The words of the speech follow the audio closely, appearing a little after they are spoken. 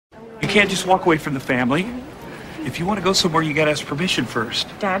can't just walk away from the family. If you want to go somewhere, you gotta ask permission first.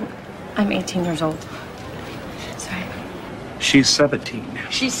 Dad, I'm 18 years old. Sorry. She's 17.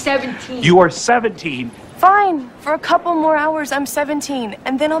 She's 17. You are 17. Fine. For a couple more hours, I'm 17.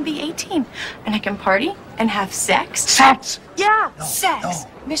 And then I'll be 18. And I can party and have sex. Sex? Yeah, No, sex. no.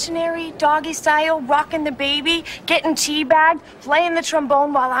 Missionary, doggy style, rocking the baby, getting teabagged, playing the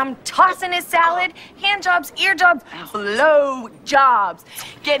trombone while I'm tossing his salad, hand jobs, ear jobs, blow jobs,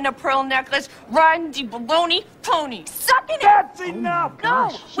 getting a pearl necklace, riding the baloney pony, sucking it. That's enough. No,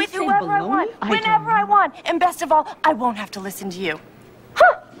 Gosh, with she said whoever I baloney? want, I whenever don't I want. And best of all, I won't have to listen to you.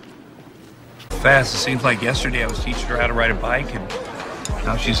 Huh. Fast. It seems like yesterday I was teaching her how to ride a bike, and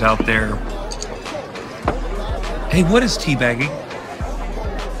now she's out there. Hey, what is teabagging?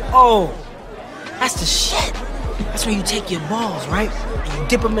 Oh, that's the shit. That's when you take your balls, right? And you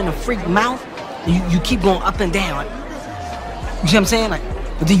dip them in a freak mouth, and you keep going up and down. Like, you see what I'm saying? Like,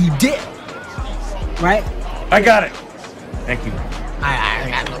 but then you dip, right? I got it. Thank you. I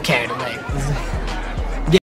got a little carried away.